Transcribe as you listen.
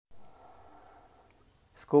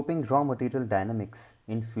Scoping raw material dynamics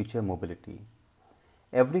in future mobility.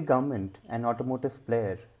 Every government and automotive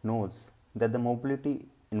player knows that the mobility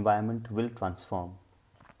environment will transform.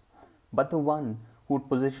 But the one who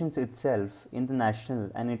positions itself in the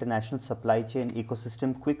national and international supply chain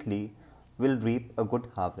ecosystem quickly will reap a good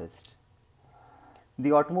harvest.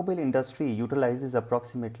 The automobile industry utilizes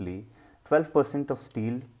approximately 12% of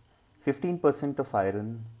steel, 15% of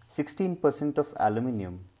iron, 16% of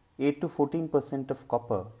aluminium, 8 to 14% of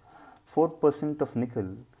copper, 4% of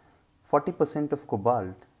nickel, 40% of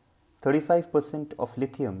cobalt, 35% of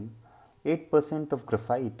lithium, 8% of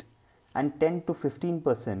graphite, and 10 to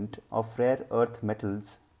 15% of rare earth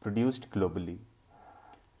metals produced globally.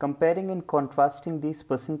 Comparing and contrasting these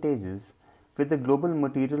percentages with the global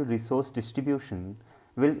material resource distribution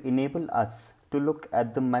will enable us to look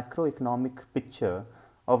at the macroeconomic picture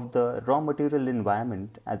of the raw material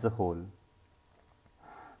environment as a whole.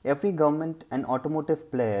 Every government and automotive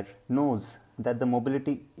player knows that the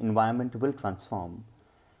mobility environment will transform,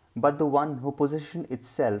 but the one who positions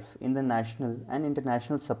itself in the national and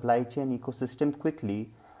international supply chain ecosystem quickly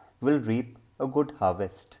will reap a good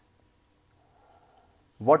harvest.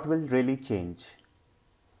 What will really change?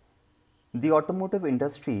 The automotive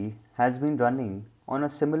industry has been running on a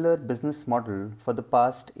similar business model for the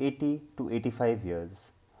past 80 to 85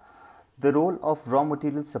 years. The role of raw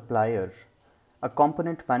material supplier, a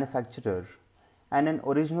component manufacturer, and an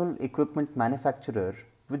original equipment manufacturer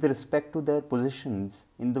with respect to their positions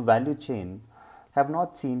in the value chain have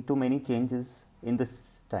not seen too many changes in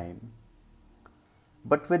this time.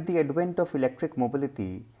 But with the advent of electric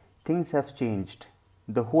mobility, things have changed.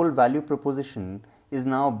 The whole value proposition is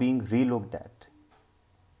now being relooked at.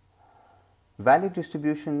 Value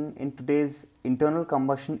distribution in today's internal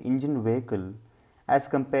combustion engine vehicle as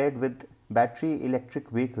compared with battery electric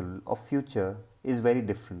vehicle of future is very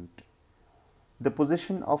different. The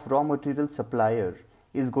position of raw material supplier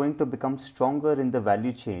is going to become stronger in the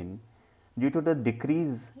value chain due to the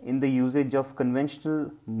decrease in the usage of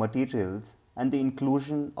conventional materials and the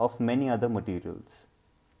inclusion of many other materials.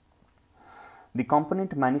 The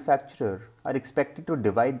component manufacturers are expected to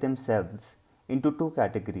divide themselves into two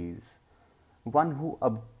categories. One who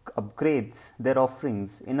upgrades their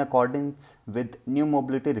offerings in accordance with new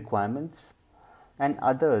mobility requirements, and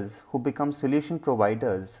others who become solution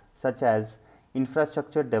providers such as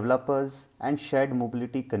infrastructure developers and shared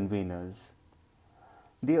mobility conveners.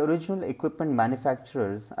 The original equipment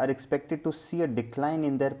manufacturers are expected to see a decline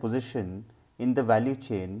in their position in the value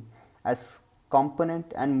chain as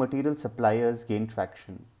component and material suppliers gain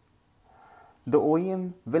traction. The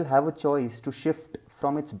OEM will have a choice to shift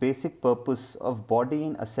from its basic purpose of body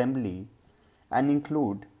in assembly and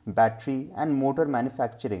include battery and motor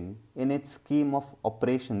manufacturing in its scheme of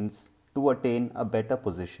operations to attain a better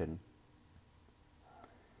position.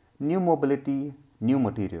 New mobility, new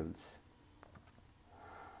materials.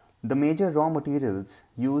 The major raw materials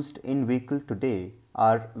used in vehicle today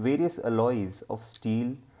are various alloys of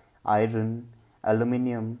steel, iron,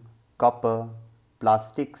 aluminium, copper,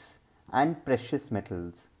 plastics, and precious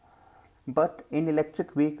metals. But in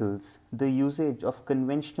electric vehicles, the usage of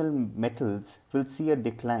conventional metals will see a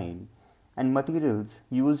decline, and materials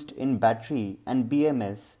used in battery and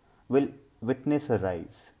BMS will witness a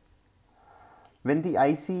rise. When the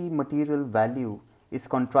ICE material value is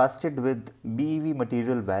contrasted with BEV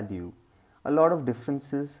material value, a lot of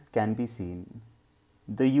differences can be seen.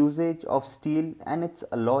 The usage of steel and its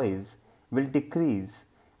alloys will decrease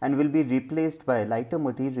and will be replaced by lighter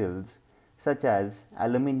materials such as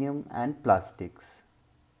aluminium and plastics.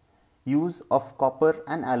 Use of copper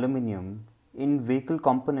and aluminium in vehicle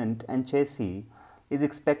component and chassis is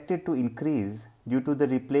expected to increase due to the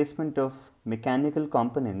replacement of mechanical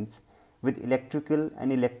components with electrical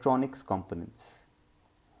and electronics components.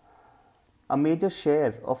 A major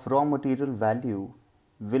share of raw material value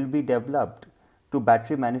will be developed to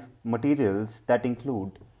battery materials that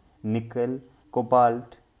include nickel,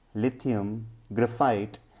 cobalt, lithium,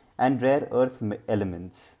 graphite, and rare earth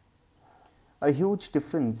elements. A huge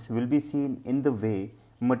difference will be seen in the way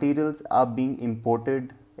materials are being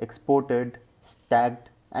imported, exported,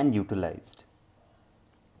 stacked, and utilized.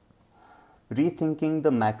 Rethinking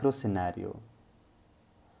the macro scenario.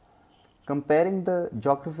 Comparing the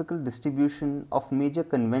geographical distribution of major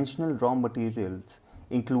conventional raw materials,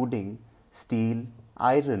 including steel,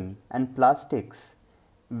 iron, and plastics,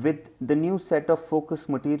 with the new set of focus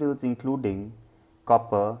materials including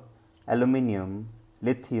copper, aluminium,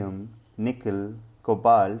 lithium, nickel,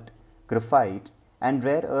 cobalt, graphite, and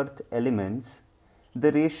rare earth elements,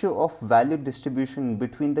 the ratio of value distribution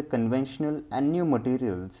between the conventional and new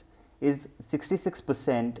materials is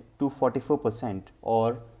 66% to 44%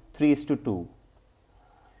 or 3:2.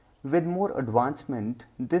 With more advancement,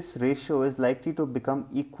 this ratio is likely to become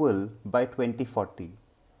equal by 2040.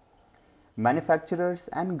 Manufacturers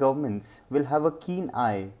and governments will have a keen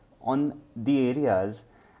eye on the areas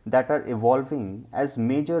that are evolving as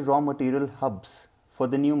major raw material hubs for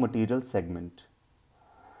the new material segment.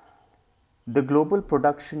 The global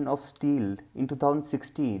production of steel in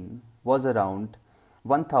 2016 was around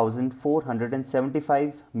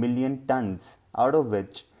 1,475 million tons, out of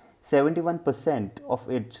which 71% of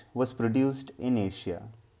it was produced in Asia.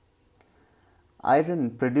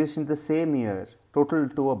 Iron produced in the same year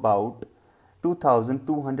totaled to about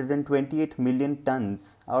 2,228 million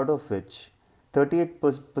tons, out of which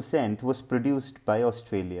 38% was produced by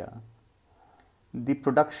Australia. The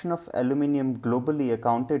production of aluminium globally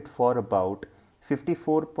accounted for about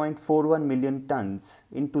 54.41 million tons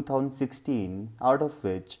in 2016, out of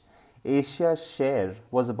which Asia's share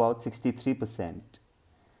was about 63%.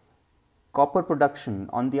 Copper production,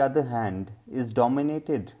 on the other hand, is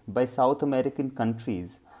dominated by South American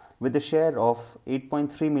countries with a share of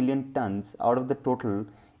 8.3 million tons out of the total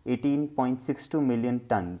 18.62 million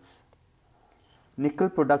tons. Nickel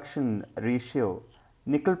production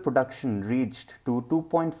reached to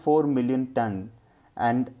 2.4 million ton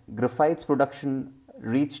and graphite's production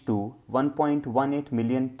reached to 1.18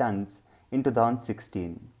 million tons in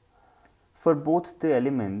 2016. For both the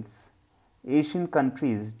elements, Asian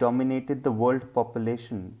countries dominated the world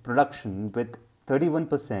population production with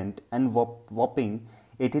 31% and whopping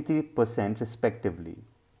 83% respectively.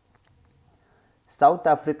 South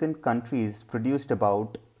African countries produced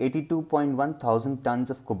about 82.1 thousand tons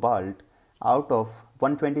of cobalt out of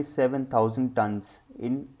 127,000 tons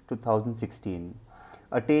in 2016,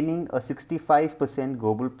 attaining a 65%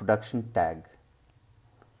 global production tag.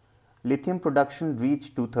 Lithium production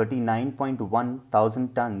reached to 39.1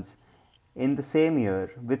 thousand tons in the same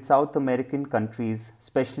year, with South American countries,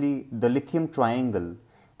 especially the Lithium Triangle,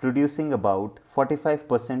 producing about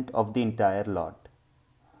 45% of the entire lot.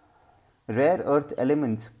 Rare earth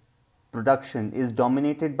elements production is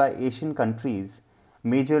dominated by Asian countries,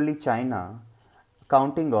 majorly China,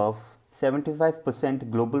 accounting of 75%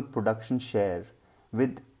 global production share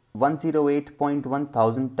with 108.1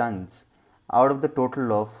 thousand tons out of the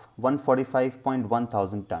total of 145.1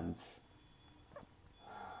 thousand tons.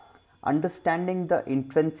 Understanding the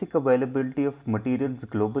intrinsic availability of materials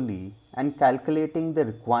globally and calculating the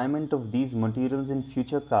requirement of these materials in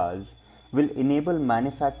future cars will enable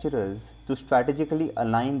manufacturers to strategically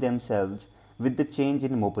align themselves with the change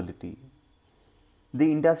in mobility.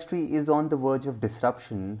 The industry is on the verge of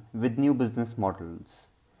disruption with new business models.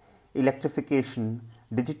 Electrification,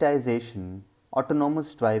 digitization,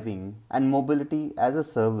 autonomous driving, and mobility as a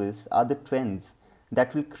service are the trends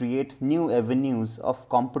that will create new avenues of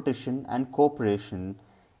competition and cooperation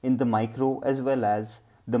in the micro as well as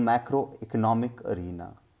the macroeconomic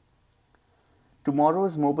arena.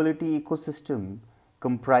 Tomorrow's mobility ecosystem,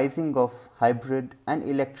 comprising of hybrid and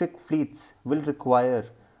electric fleets, will require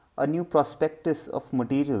a new prospectus of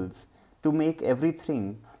materials to make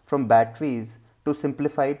everything from batteries to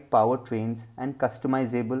simplified powertrains and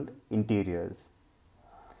customizable interiors.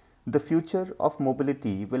 The future of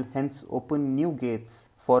mobility will hence open new gates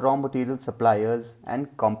for raw material suppliers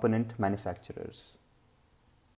and component manufacturers.